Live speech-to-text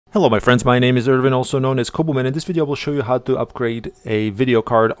Hello my friends, my name is Irvin, also known as Koboman. In this video I will show you how to upgrade a video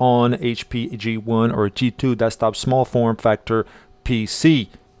card on HP G1 or G2 desktop small form factor PC.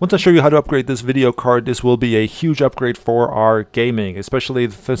 Once I show you how to upgrade this video card, this will be a huge upgrade for our gaming, especially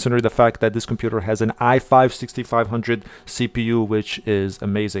considering the fact that this computer has an i5-6500 CPU, which is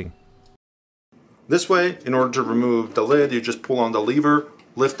amazing. This way, in order to remove the lid, you just pull on the lever,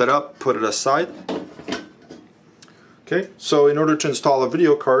 lift it up, put it aside. Okay, so in order to install a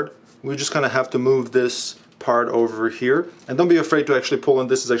video card, we just kind of have to move this part over here. And don't be afraid to actually pull in.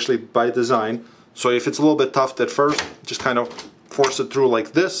 This is actually by design. So if it's a little bit tough at first, just kind of force it through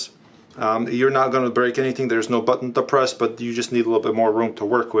like this. You're not going to break anything. There's no button to press, but you just need a little bit more room to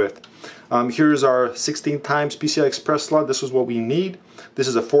work with. Here's our 16 times PCI Express slot. This is what we need. This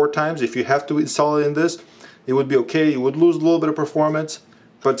is a 4 times. If you have to install it in this, it would be okay. You would lose a little bit of performance,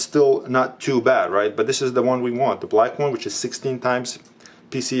 but still not too bad, right? But this is the one we want, the black one, which is 16 times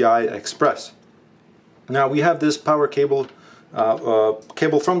PCI Express. Now we have this power cable,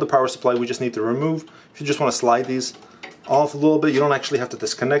 cable from the power supply we just need to remove. If you just want to slide these off a little bit, you don't actually have to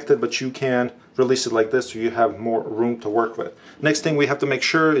disconnect it, but you can release it like this so you have more room to work with. Next thing we have to make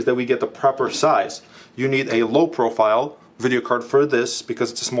sure is that we get the proper size. You need a low profile video card for this because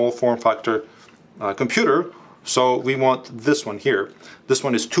it's a small form factor computer. So we want this one here. This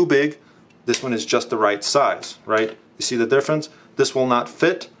one is too big. This one is just the right size, right? You see the difference? This will not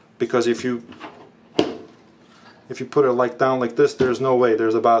fit because if you put it like down like this, there's no way.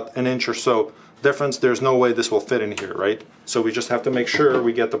 There's about an inch or so difference. There's no way this will fit in here, right? So we just have to make sure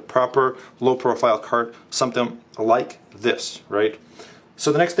we get the proper low profile card, something like this, right?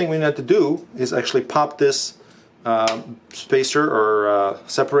 So the next thing we need to do is actually pop this spacer or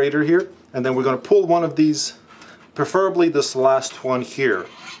separator here, and then we're going to pull one of these, preferably this last one here,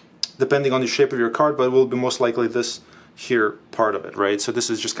 depending on the shape of your card, but it will be most likely this here part of it, right? So this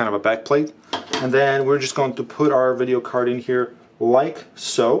is just kind of a back plate, and then we're just going to put our video card in here like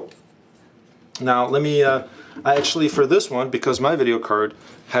so. Now let me I actually, for this one, because my video card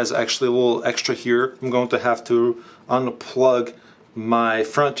has actually a little extra here, I'm going to have to unplug my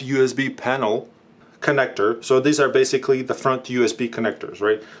front USB panel connector. So these are basically the front USB connectors,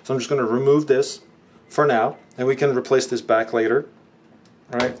 right? So I'm just going to remove this for now, and we can replace this back later.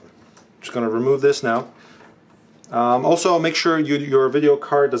 All right, just going to remove this now. Also, make sure your video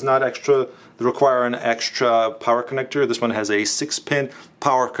card does not require an extra power connector. This one has a 6-pin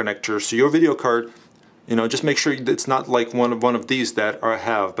power connector. So your video card, you know, just make sure it's not like one of these that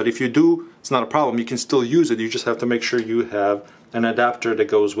have. But if you do, it's not a problem. You can still use it. You just have to make sure you have an adapter that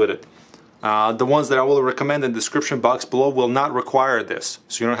goes with it. The ones that I will recommend in the description box below will not require this,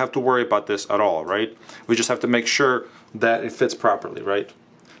 so you don't have to worry about this at all, right? We just have to make sure that it fits properly, right?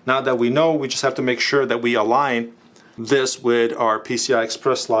 Now that we know, we just have to make sure that we align this with our PCI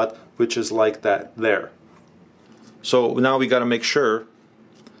Express slot, which is like that there. So now we got to make sure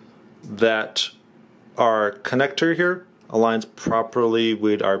that our connector here aligns properly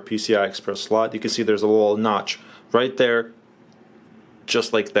with our PCI Express slot. You can see there's a little notch right there,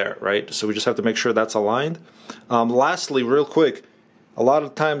 just like there, right? So we just have to make sure that's aligned. Lastly, real quick, a lot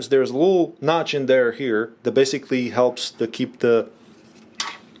of times there's a little notch in there here that basically helps to keep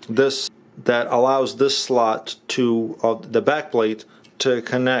that allows this slot to the back plate to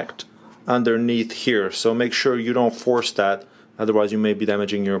connect underneath here. So make sure you don't force that, otherwise you may be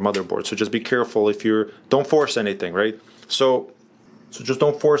damaging your motherboard. So just be careful if don't force anything, right? So just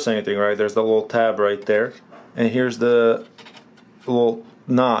don't force anything, right? There's the little tab right there, and here's the little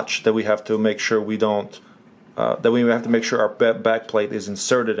notch that we have to make sure we don't that we have to make sure our back plate is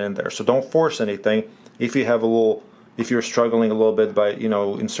inserted in there. So don't force anything if you're struggling a little bit by, you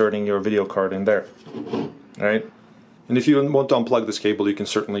know, inserting your video card in there. All right, and if you want to unplug this cable, you can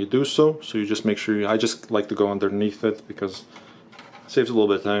certainly do so. So you just make sure I just like to go underneath it because it saves a little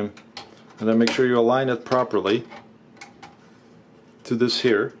bit of time, and then make sure you align it properly to this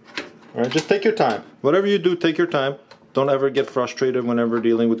here. All right, just take your time. Whatever you do, take your time. Don't ever get frustrated whenever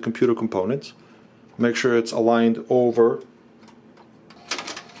dealing with computer components. Make sure it's aligned over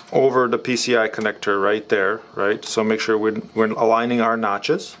the PCI connector right there, right? So make sure we're aligning our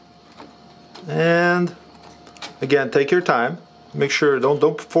notches. And again, take your time. Make sure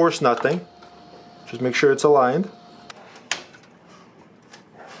don't force nothing. Just make sure it's aligned.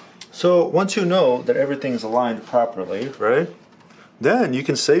 So once you know that everything's aligned properly, right? Then you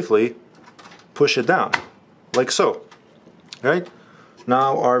can safely push it down like so. Right?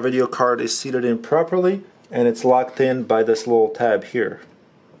 Now our video card is seated in properly, and it's locked in by this little tab here.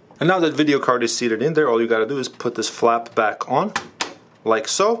 And now that video card is seated in there, all you got to do is put this flap back on, like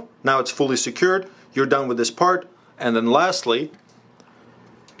so. Now it's fully secured. You're done with this part. And then lastly,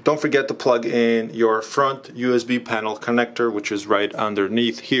 don't forget to plug in your front USB panel connector, which is right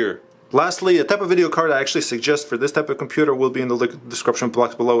underneath here. Lastly, a type of video card I actually suggest for this type of computer will be in the description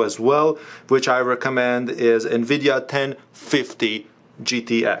box below as well, which I recommend is NVIDIA 1050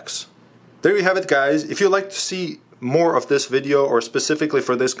 GTX. There you have it, guys. If you'd like to see more of this video, or specifically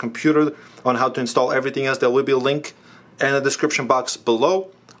for this computer on how to install everything else, there will be a link in the description box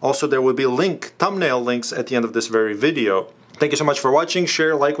below. Also, there will be thumbnail links at the end of this very video. Thank you so much for watching.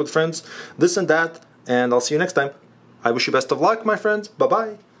 Share, like with friends, this and that, and I'll see you next time. I wish you best of luck, my friends.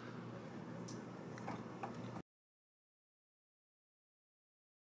 Bye-bye.